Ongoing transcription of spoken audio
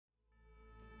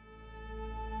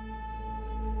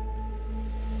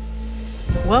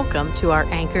Welcome to our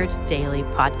Anchored Daily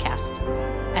podcast.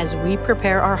 As we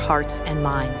prepare our hearts and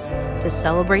minds to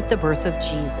celebrate the birth of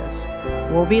Jesus,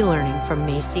 we'll be learning from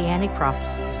Messianic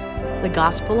prophecies, the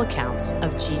gospel accounts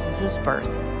of Jesus' birth,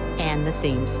 and the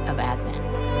themes of Advent.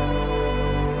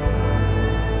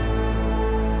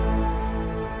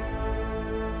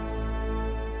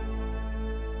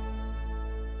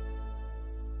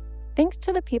 Thanks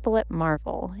to the people at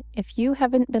Marvel, if you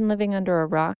haven't been living under a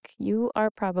rock, you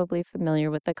are probably familiar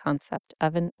with the concept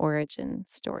of an origin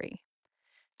story.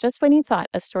 Just when you thought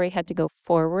a story had to go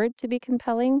forward to be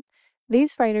compelling,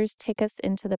 these writers take us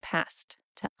into the past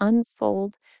to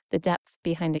unfold the depth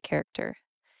behind a character.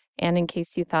 And in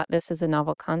case you thought this is a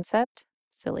novel concept,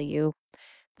 silly you,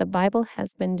 the Bible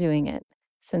has been doing it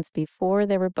since before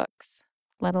there were books,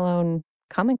 let alone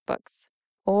comic books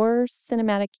or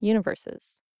cinematic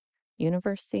universes.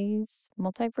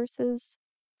 Multiverses,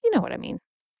 you know what I mean.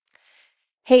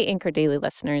 Hey, Anchor Daily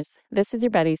listeners, this is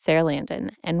your buddy Sarah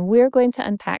Landon, and we're going to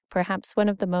unpack perhaps one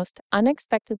of the most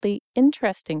unexpectedly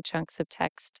interesting chunks of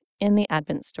text in the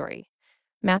Advent story,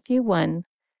 Matthew 1,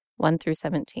 1 through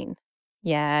 17.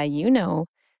 Yeah, you know,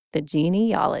 the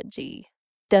genealogy.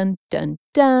 Dun, dun,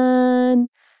 dun.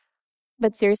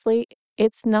 But seriously,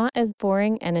 it's not as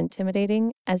boring and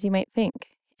intimidating as you might think.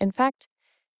 In fact,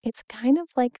 it's kind of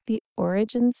like the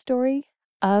origin story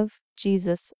of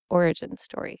Jesus' origin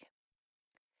story.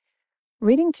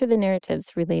 Reading through the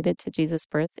narratives related to Jesus'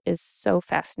 birth is so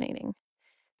fascinating.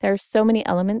 There are so many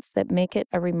elements that make it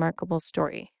a remarkable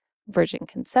story. Virgin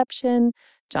conception,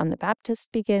 John the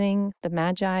Baptist beginning, the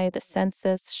Magi, the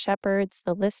census, shepherds,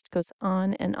 the list goes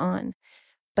on and on.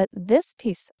 But this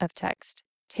piece of text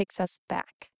takes us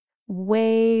back,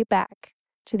 way back,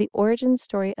 to the origin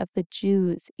story of the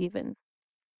Jews even.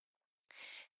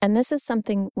 And this is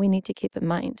something we need to keep in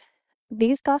mind.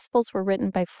 These Gospels were written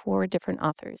by 4 different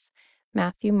authors,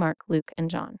 Matthew, Mark, Luke,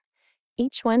 and John.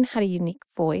 Each one had a unique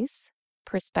voice,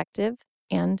 perspective,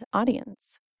 and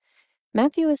audience.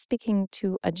 Matthew is speaking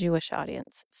to a Jewish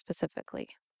audience specifically.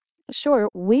 Sure,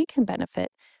 we can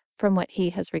benefit from what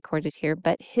he has recorded here,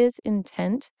 but his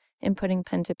intent in putting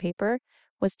pen to paper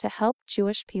was to help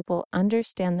Jewish people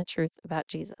understand the truth about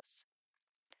Jesus.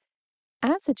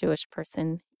 As a Jewish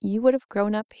person, you would have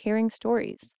grown up hearing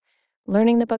stories,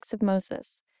 learning the books of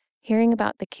Moses, hearing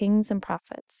about the kings and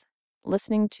prophets,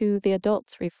 listening to the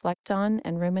adults reflect on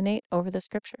and ruminate over the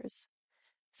scriptures.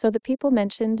 So the people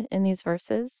mentioned in these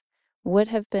verses would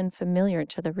have been familiar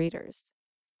to the readers.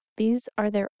 These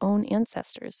are their own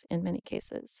ancestors in many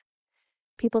cases,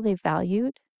 people they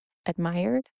valued,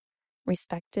 admired,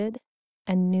 respected,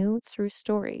 and knew through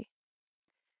story.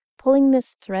 Pulling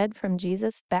this thread from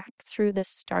Jesus back through this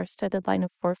star-studded line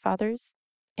of forefathers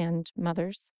and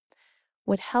mothers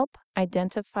would help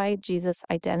identify Jesus'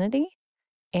 identity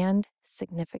and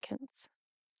significance.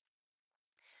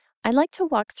 I'd like to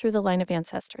walk through the line of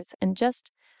ancestors and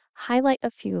just highlight a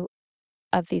few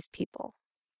of these people.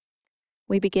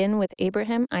 We begin with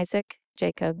Abraham, Isaac,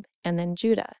 Jacob, and then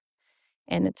Judah.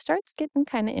 And it starts getting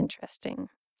kind of interesting.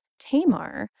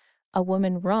 Tamar, a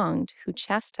woman wronged who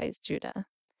chastised Judah.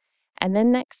 And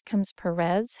then next comes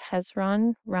Perez,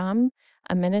 Hezron, Ram,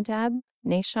 Aminadab,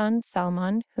 Nahshon,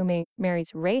 Salmon, who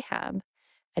marries Rahab,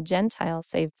 a Gentile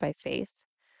saved by faith,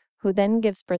 who then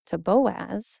gives birth to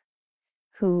Boaz,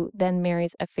 who then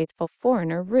marries a faithful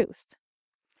foreigner, Ruth.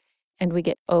 And we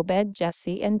get Obed,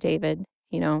 Jesse, and David,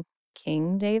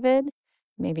 King David.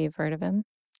 Maybe you've heard of him.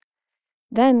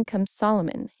 Then comes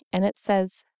Solomon, and it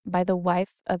says, by the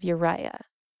wife of Uriah.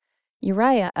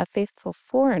 Uriah, a faithful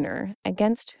foreigner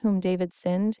against whom David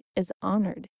sinned, is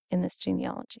honored in this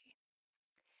genealogy.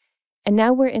 And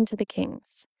now we're into the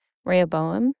kings.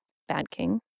 Rehoboam, bad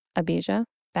king. Abijah,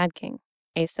 bad king.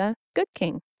 Asa, good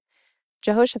king.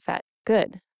 Jehoshaphat,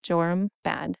 good. Joram,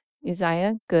 bad.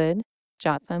 Uzziah, good.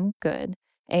 Jotham, good.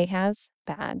 Ahaz,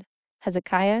 bad.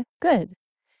 Hezekiah, good.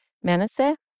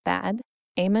 Manasseh, bad.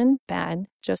 Amon, bad.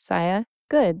 Josiah,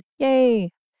 good. Yay!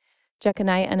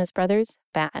 Jeconiah and his brothers,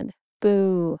 bad.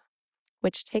 Boo!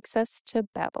 Which takes us to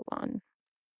Babylon.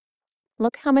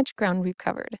 Look how much ground we've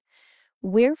covered.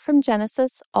 We're from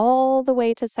Genesis all the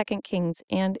way to 2 Kings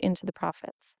and into the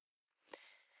prophets.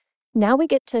 Now we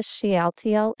get to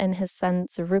Shealtiel and his son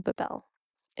Zerubbabel.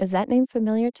 Is that name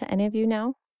familiar to any of you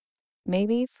now?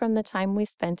 Maybe from the time we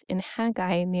spent in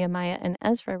Haggai, Nehemiah, and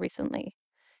Ezra recently.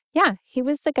 Yeah, he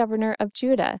was the governor of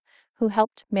Judah who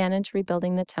helped manage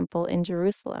rebuilding the temple in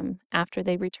Jerusalem after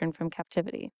they returned from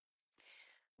captivity.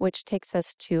 Which takes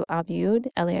us to Abiud,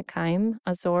 Eliakim,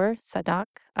 Azor, Sadak,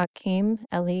 Akim,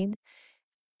 Elid,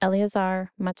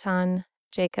 Eleazar, Matan,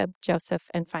 Jacob, Joseph,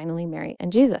 and finally Mary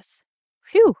and Jesus.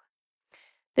 Phew!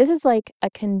 This is like a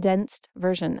condensed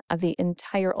version of the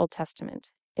entire Old Testament.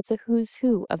 It's a who's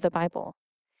who of the Bible.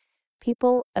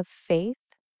 People of faith,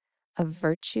 of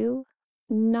virtue,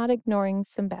 not ignoring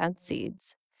some bad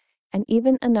seeds, and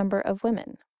even a number of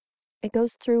women. It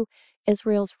goes through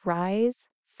Israel's rise,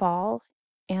 fall,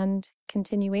 and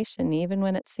continuation, even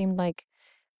when it seemed like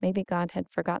maybe God had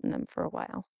forgotten them for a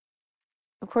while.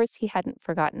 Of course, he hadn't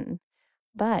forgotten,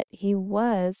 but he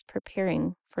was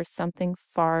preparing for something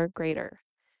far greater,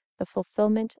 the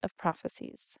fulfillment of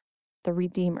prophecies, the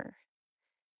Redeemer.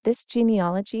 This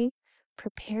genealogy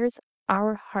prepares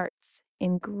our hearts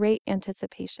in great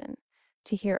anticipation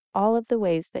to hear all of the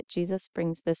ways that Jesus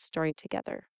brings this story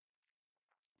together.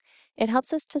 It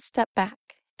helps us to step back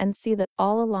and see that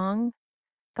all along,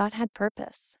 God had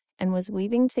purpose and was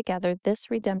weaving together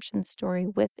this redemption story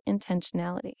with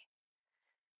intentionality.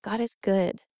 God is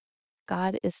good.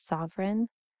 God is sovereign.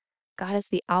 God is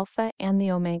the Alpha and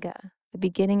the Omega, the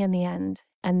beginning and the end.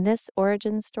 And this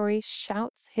origin story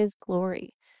shouts his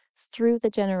glory through the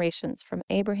generations from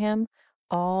Abraham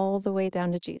all the way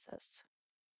down to Jesus.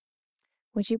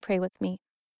 Would you pray with me?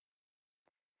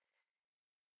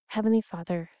 Heavenly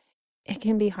Father, it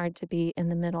can be hard to be in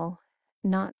the middle,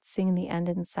 not seeing the end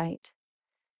in sight.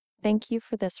 Thank you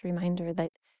for this reminder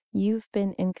that you've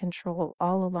been in control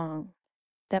all along,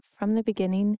 that from the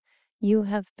beginning, you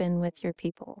have been with your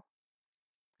people.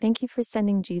 Thank you for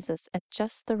sending Jesus at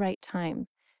just the right time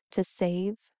to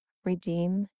save,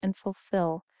 redeem, and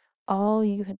fulfill all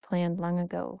you had planned long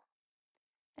ago.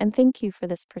 And thank you for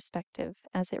this perspective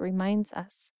as it reminds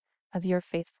us of your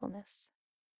faithfulness.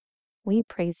 We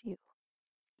praise you.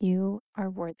 You are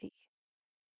worthy.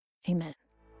 Amen.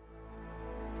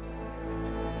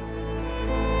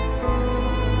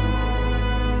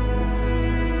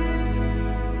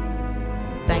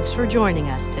 Thanks for joining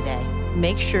us today.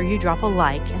 Make sure you drop a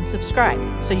like and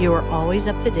subscribe so you are always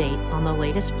up to date on the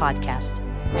latest podcast.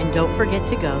 And don't forget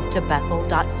to go to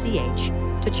bethel.ch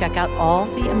to check out all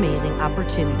the amazing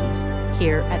opportunities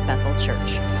here at Bethel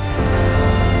Church.